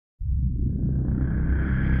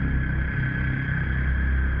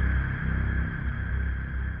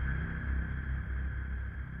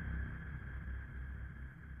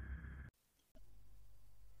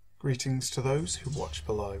Greetings to those who watch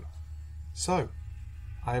below. So,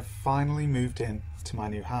 I have finally moved in to my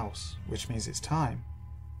new house, which means it's time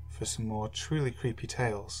for some more truly creepy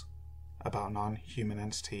tales about non-human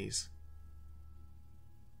entities.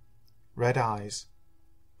 Red Eyes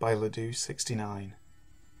by Ledoux69.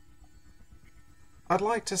 I'd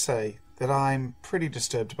like to say that I'm pretty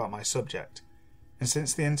disturbed about my subject, and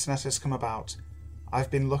since the internet has come about,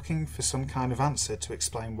 I've been looking for some kind of answer to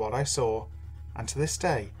explain what I saw, and to this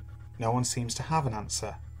day, no one seems to have an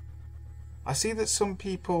answer. I see that some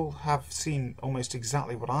people have seen almost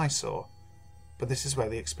exactly what I saw, but this is where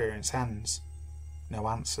the experience ends. No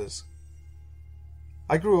answers.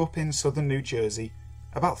 I grew up in southern New Jersey,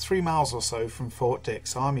 about 3 miles or so from Fort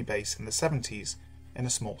Dix Army Base in the 70s, in a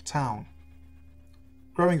small town.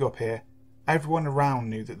 Growing up here, everyone around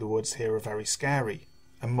knew that the woods here are very scary,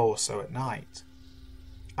 and more so at night.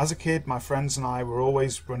 As a kid, my friends and I were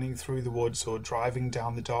always running through the woods or driving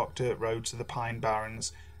down the dark dirt roads of the Pine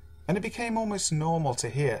Barrens, and it became almost normal to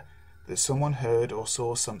hear that someone heard or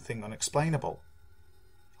saw something unexplainable.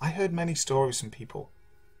 I heard many stories from people,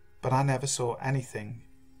 but I never saw anything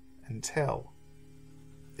until...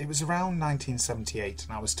 It was around 1978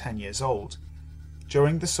 and I was 10 years old.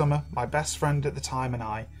 During the summer, my best friend at the time and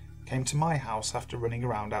I came to my house after running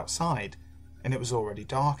around outside, and it was already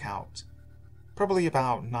dark out. Probably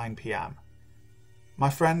about 9 p.m. My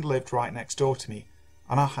friend lived right next door to me,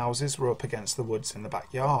 and our houses were up against the woods in the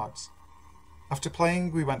backyards. After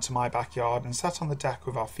playing, we went to my backyard and sat on the deck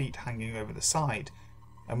with our feet hanging over the side,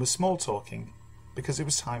 and were small talking because it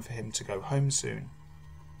was time for him to go home soon.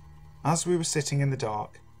 As we were sitting in the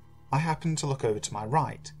dark, I happened to look over to my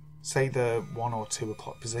right, say the 1 or 2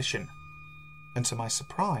 o'clock position, and to my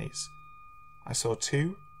surprise, I saw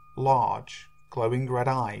 2 large, glowing red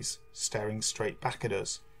eyes staring straight back at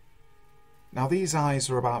us. Now these eyes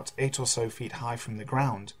were about 8 or so feet high from the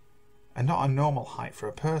ground, and not a normal height for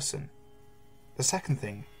a person. The second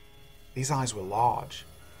thing, these eyes were large.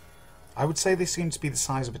 I would say they seemed to be the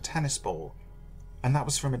size of a tennis ball, and that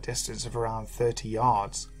was from a distance of around 30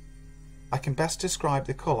 yards. I can best describe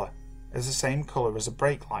the colour as the same colour as a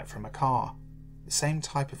brake light from a car, the same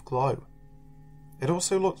type of glow. It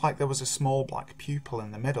also looked like there was a small black pupil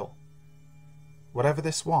in the middle. Whatever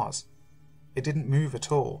this was, it didn't move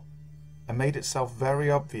at all, and made itself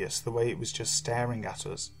very obvious the way it was just staring at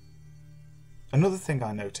us. Another thing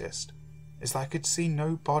I noticed is that I could see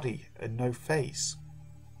no body and no face.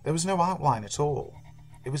 There was no outline at all.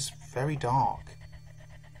 It was very dark.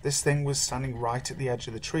 This thing was standing right at the edge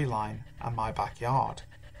of the tree line and my backyard.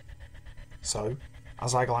 So,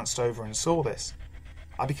 as I glanced over and saw this,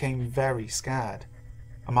 I became very scared,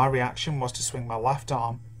 and my reaction was to swing my left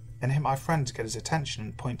arm and hit my friend to get his attention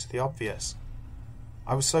and point to the obvious.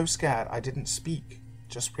 I was so scared I didn't speak,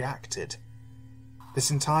 just reacted.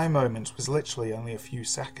 This entire moment was literally only a few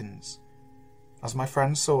seconds. As my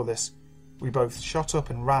friend saw this, we both shot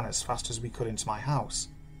up and ran as fast as we could into my house.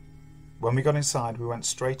 When we got inside, we went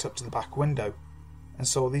straight up to the back window and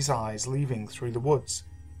saw these eyes leaving through the woods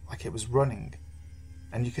like it was running,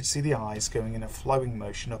 and you could see the eyes going in a flowing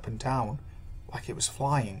motion up and down like it was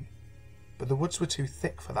flying. But the woods were too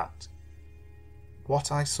thick for that.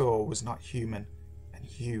 What I saw was not human and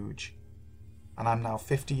huge, and I'm now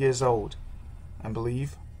 50 years old, and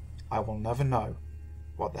believe I will never know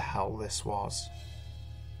what the hell this was.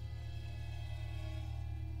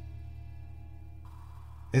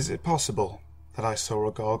 Is it possible that I saw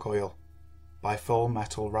a gargoyle? By Full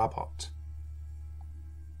Metal Rabot.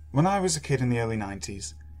 When I was a kid in the early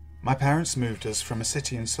 90s, my parents moved us from a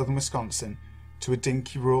city in southern Wisconsin to a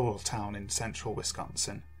dinky rural town in central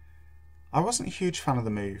Wisconsin. I wasn't a huge fan of the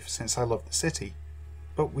move since I loved the city,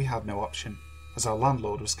 but we had no option as our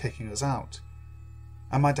landlord was kicking us out,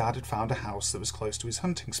 and my dad had found a house that was close to his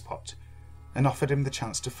hunting spot and offered him the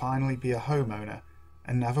chance to finally be a homeowner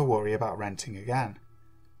and never worry about renting again.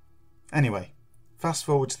 Anyway, fast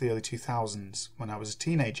forward to the early 2000s when I was a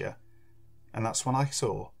teenager, and that's when I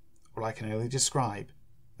saw what I can only describe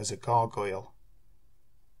as a gargoyle.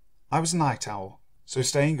 I was a night owl, so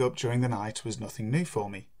staying up during the night was nothing new for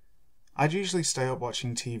me. I'd usually stay up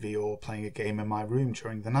watching TV or playing a game in my room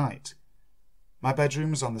during the night. My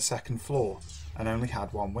bedroom was on the 2nd floor and only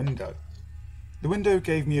had 1 window. The window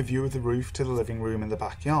gave me a view of the roof to the living room and the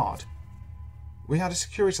backyard. We had a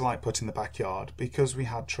security light put in the backyard because we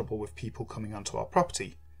had trouble with people coming onto our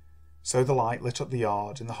property, so the light lit up the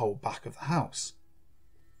yard and the whole back of the house.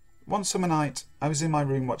 One summer night, I was in my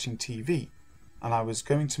room watching TV, and I was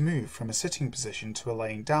going to move from a sitting position to a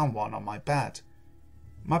laying down one on my bed.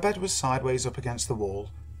 My bed was sideways up against the wall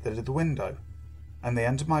that had the window, and the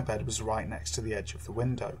end of my bed was right next to the edge of the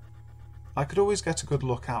window. I could always get a good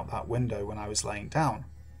look out that window when I was laying down.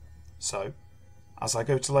 So, as I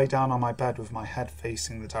go to lay down on my bed with my head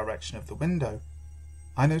facing the direction of the window,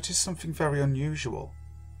 I noticed something very unusual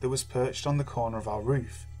that was perched on the corner of our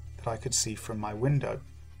roof that I could see from my window,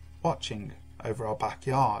 watching over our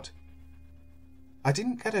backyard. I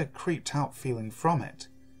didn't get a creeped out feeling from it.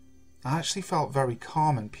 I actually felt very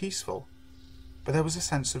calm and peaceful, but there was a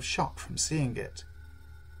sense of shock from seeing it.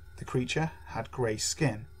 The creature had grey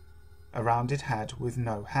skin, a rounded head with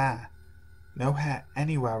no hair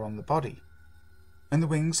anywhere on the body, and the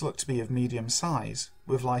wings looked to be of medium size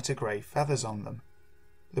with lighter grey feathers on them.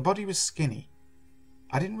 The body was skinny.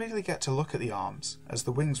 I didn't really get to look at the arms as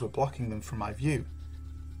the wings were blocking them from my view,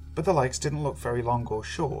 but the legs didn't look very long or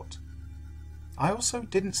short. I also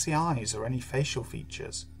didn't see eyes or any facial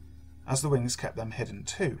features, as the wings kept them hidden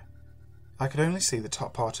too. I could only see the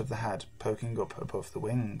top part of the head poking up above the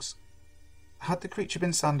wings. Had the creature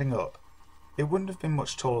been standing up, it wouldn't have been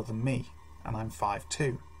much taller than me, and I'm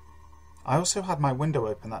 5'2". I also had my window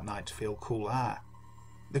open that night to feel cool air.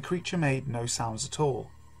 The creature made no sounds at all.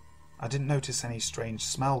 I didn't notice any strange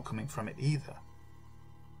smell coming from it either.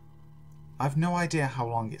 I've no idea how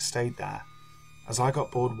long it stayed there, as I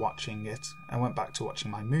got bored watching it and went back to watching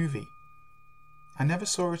my movie. I never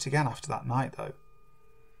saw it again after that night though.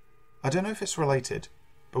 I don't know if it's related,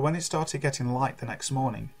 but when it started getting light the next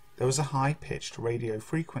morning, there was a high-pitched radio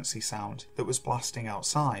frequency sound that was blasting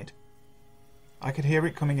outside. I could hear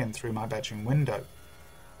it coming in through my bedroom window.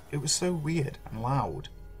 It was so weird and loud.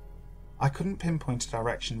 I couldn't pinpoint a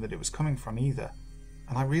direction that it was coming from either,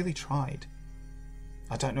 and I really tried.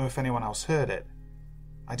 I don't know if anyone else heard it.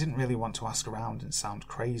 I didn't really want to ask around and sound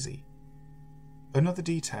crazy. Another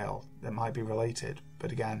detail that might be related,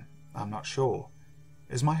 but again, I'm not sure,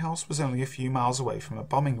 is my house was only a few miles away from a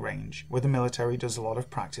bombing range where the military does a lot of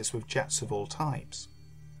practice with jets of all types.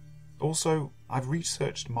 Also, I've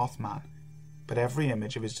researched Mothman, but every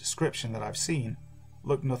image of his description that I've seen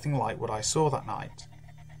looked nothing like what I saw that night.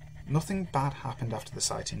 Nothing bad happened after the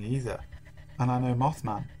sighting either, and I know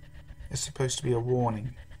Mothman is supposed to be a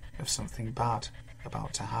warning of something bad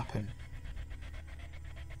about to happen.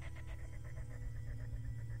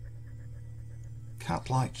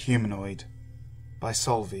 Cat-like Humanoid by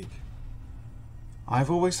Solveig.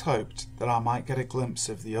 I've always hoped that I might get a glimpse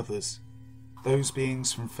of the others, those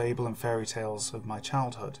beings from fable and fairy tales of my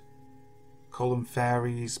childhood. Call them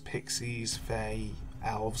fairies, pixies, fae,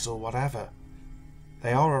 elves or whatever.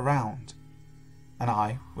 They are around, and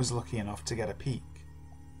I was lucky enough to get a peek.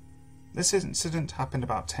 This incident happened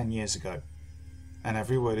about 10 years ago, and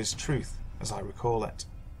every word is truth as I recall it.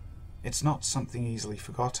 It's not something easily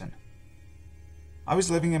forgotten. I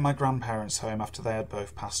was living in my grandparents' home after they had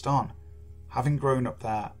both passed on. Having grown up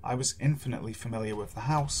there, I was infinitely familiar with the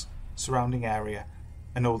house, surrounding area,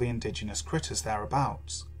 and all the indigenous critters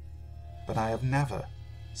thereabouts. But I have never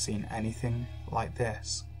seen anything like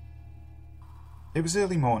this. It was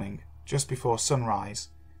early morning, just before sunrise,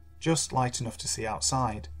 just light enough to see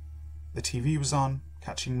outside. The TV was on,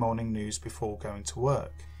 catching morning news before going to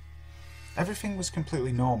work. Everything was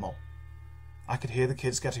completely normal. I could hear the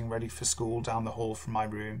kids getting ready for school down the hall from my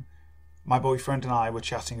room. My boyfriend and I were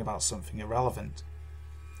chatting about something irrelevant.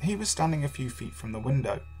 He was standing a few feet from the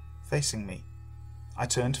window, facing me. I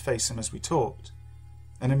turned to face him as we talked,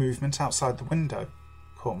 and a movement outside the window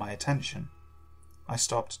caught my attention. I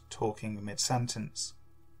stopped talking mid-sentence.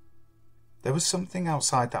 There was something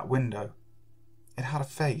outside that window. It had a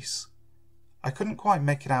face. I couldn't quite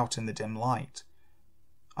make it out in the dim light.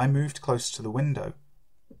 I moved close to the window,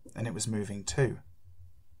 and it was moving too.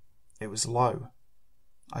 It was low.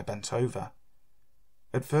 I bent over.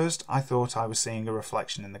 At first I thought I was seeing a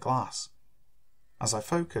reflection in the glass. As I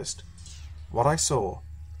focused, what I saw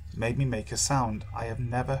made me make a sound I have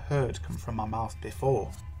never heard come from my mouth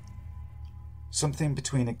before. Something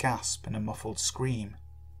between a gasp and a muffled scream,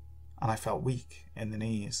 and I felt weak in the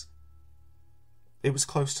knees. It was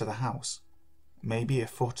close to the house, maybe a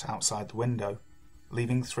foot outside the window,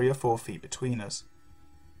 leaving 3 or 4 feet between us.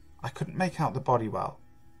 I couldn't make out the body well.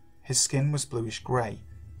 His skin was bluish grey,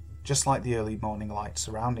 just like the early morning light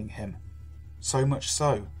surrounding him, so much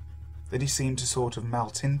so that he seemed to sort of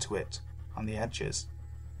melt into it on the edges.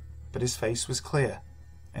 But his face was clear,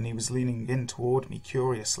 and he was leaning in toward me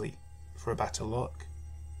curiously for a better look.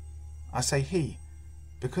 I say he,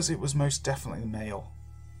 because it was most definitely male.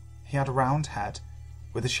 He had a round head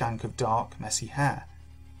with a shank of dark, messy hair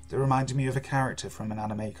that reminded me of a character from an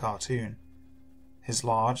anime cartoon. His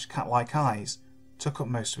large, cat-like eyes took up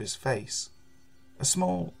most of his face, a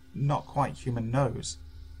small, not quite human nose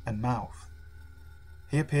and mouth.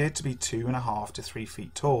 He appeared to be 2.5 to 3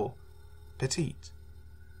 feet tall, petite.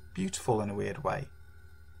 beautiful in a weird way.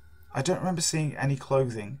 I don't remember seeing any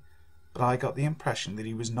clothing, but I got the impression that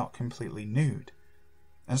he was not completely nude,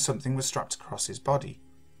 and something was strapped across his body.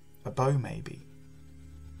 A bow, maybe.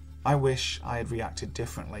 I wish I had reacted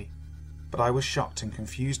differently, but I was shocked and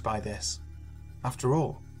confused by this. After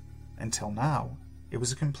all, until now, it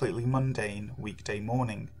was a completely mundane weekday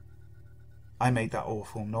morning. I made that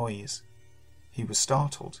awful noise. He was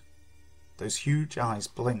startled. Those huge eyes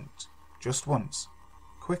blinked, just once,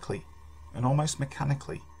 quickly and almost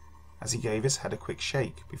mechanically, as he gave his head a quick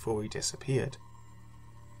shake before he disappeared.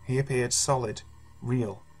 He appeared solid,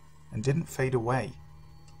 real, and didn't fade away.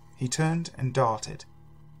 He turned and darted.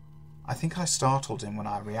 I think I startled him when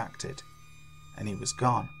I reacted, and he was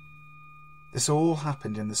gone. This all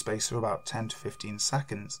happened in the space of about 10 to 15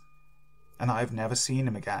 seconds, and I have never seen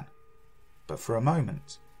him again. But for a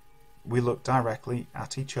moment, we looked directly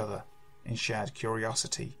at each other in shared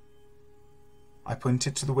curiosity. I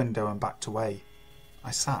pointed to the window and backed away.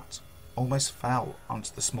 I sat, almost fell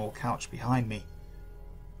onto the small couch behind me.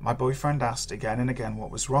 My boyfriend asked again and again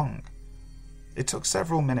what was wrong. It took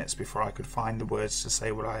several minutes before I could find the words to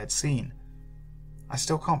say what I had seen. I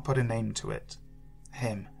still can't put a name to it.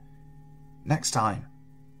 Him. Next time,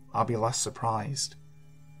 I'll be less surprised.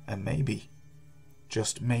 And maybe,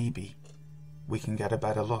 just maybe, we can get a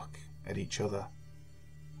better look at each other.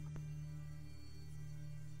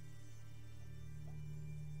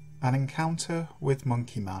 An Encounter with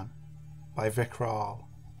Monkey Man by Vikral.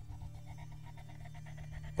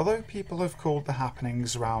 Although people have called the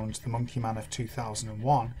happenings around the Monkey Man of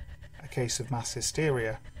 2001 a case of mass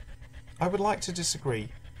hysteria, I would like to disagree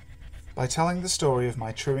by telling the story of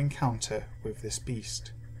my true encounter with this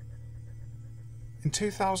beast. In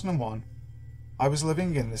 2001, I was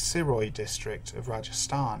living in the Siroi district of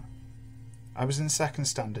Rajasthan. I was in second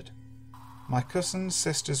standard. My cousin's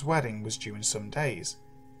sister's wedding was due in some days,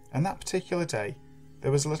 and that particular day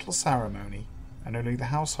there was a little ceremony and only the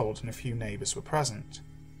household and a few neighbours were present.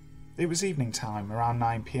 It was evening time, around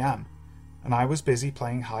 9 p.m, and I was busy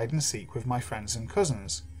playing hide and seek with my friends and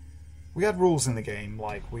cousins. We had rules in the game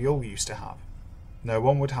like we all used to have. No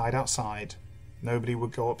one would hide outside, nobody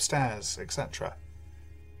would go upstairs, etc.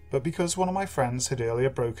 But because one of my friends had earlier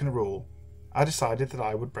broken a rule, I decided that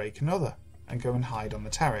I would break another and go and hide on the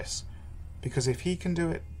terrace, because if he can do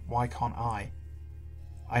it, why can't I?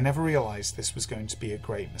 I never realised this was going to be a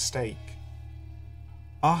great mistake.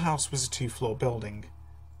 Our house was a 2-floor building.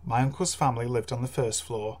 My uncle's family lived on the first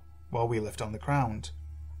floor, while we lived on the ground.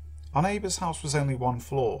 Our neighbour's house was only 1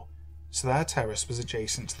 floor, so their terrace was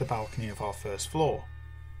adjacent to the balcony of our first floor,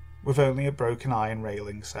 with only a broken iron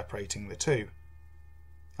railing separating the two.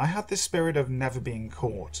 I had this spirit of never being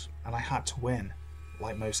caught, and I had to win,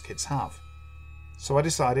 like most kids have. So I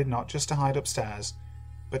decided not just to hide upstairs,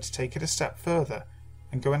 but to take it a step further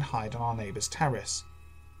and go and hide on our neighbour's terrace.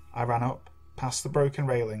 I ran up, past the broken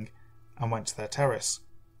railing, and went to their terrace.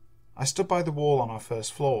 I stood by the wall on our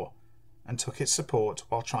first floor, and took its support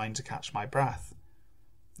while trying to catch my breath.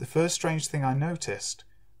 The first strange thing I noticed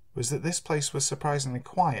was that this place was surprisingly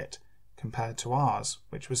quiet compared to ours,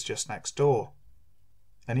 which was just next door.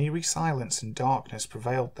 An eerie silence and darkness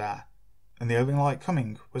prevailed there, and the only light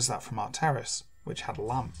coming was that from our terrace, which had a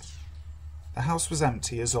lamp. The house was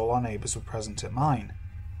empty as all our neighbours were present at mine.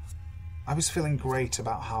 I was feeling great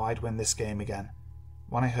about how I'd win this game again,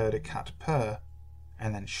 when I heard a cat purr,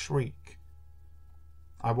 and then shriek.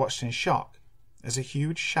 I watched in shock as a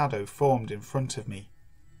huge shadow formed in front of me.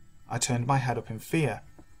 I turned my head up in fear,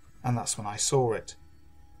 and that's when I saw it.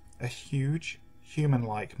 A huge,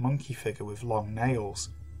 human-like monkey figure with long nails,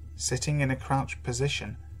 sitting in a crouched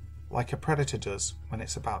position like a predator does when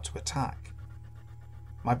it's about to attack.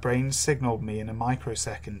 My brain signalled me in a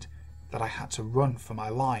microsecond that I had to run for my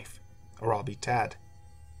life, or I'll be dead.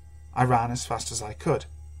 I ran as fast as I could,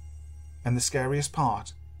 and the scariest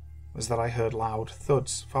part was that I heard loud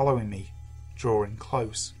thuds following me, drawing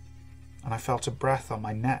close, and I felt a breath on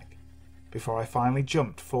my neck before I finally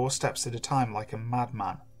jumped 4 steps at a time like a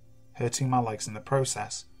madman, hurting my legs in the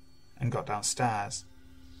process, and got downstairs.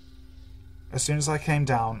 As soon as I came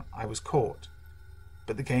down, I was caught,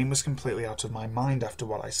 but the game was completely out of my mind after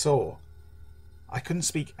what I saw. I couldn't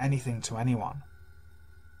speak anything to anyone.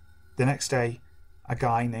 The next day, a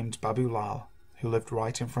guy named Babulal, who lived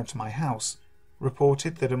right in front of my house,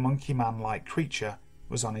 reported that a monkey man-like creature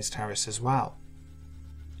was on his terrace as well.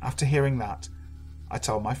 After hearing that, I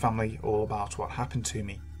told my family all about what happened to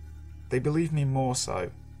me. They believed me more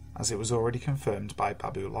so, as it was already confirmed by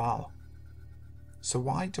Babulal. So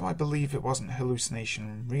why do I believe it wasn't hallucination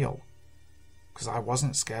and real? Because I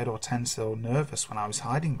wasn't scared or tense or nervous when I was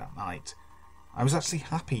hiding that night. I was actually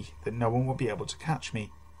happy that no one would be able to catch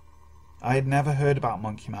me, I had never heard about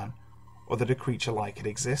Monkey Man, or that a creature like it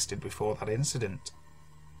existed before that incident.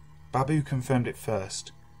 Babu confirmed it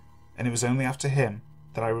first, and it was only after him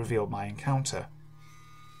that I revealed my encounter.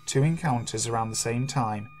 2 encounters around the same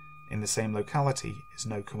time in the same locality is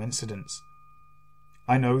no coincidence.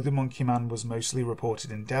 I know the Monkey Man was mostly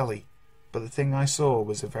reported in Delhi, but the thing I saw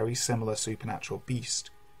was a very similar supernatural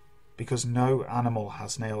beast, because no animal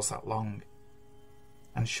has nails that long.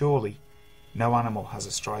 And surely, no animal has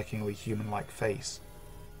a strikingly human-like face.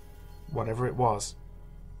 Whatever it was,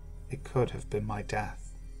 it could have been my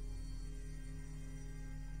death.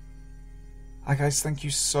 Hi guys, thank you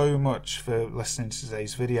so much for listening to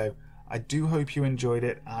today's video. I do hope you enjoyed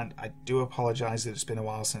it, and I do apologise that it's been a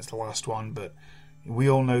while since the last one, but we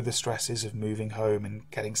all know the stresses of moving home and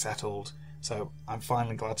getting settled, so I'm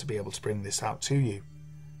finally glad to be able to bring this out to you.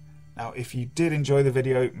 Now, if you did enjoy the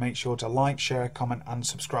video, make sure to like, share, comment and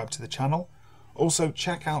subscribe to the channel. Also,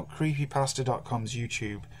 check out creepypasta.com's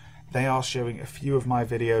YouTube. They are showing a few of my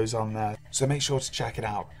videos on there, so make sure to check it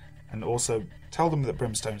out, and also tell them that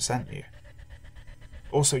Brimstone sent you.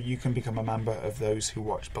 Also, you can become a member of those who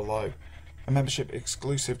watch below. A membership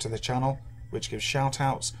exclusive to the channel, which gives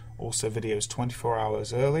shout-outs, also videos 24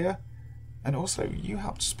 hours earlier, and also you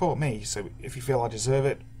help to support me, so if you feel I deserve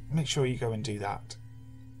it, make sure you go and do that.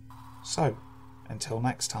 So, until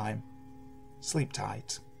next time, sleep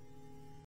tight.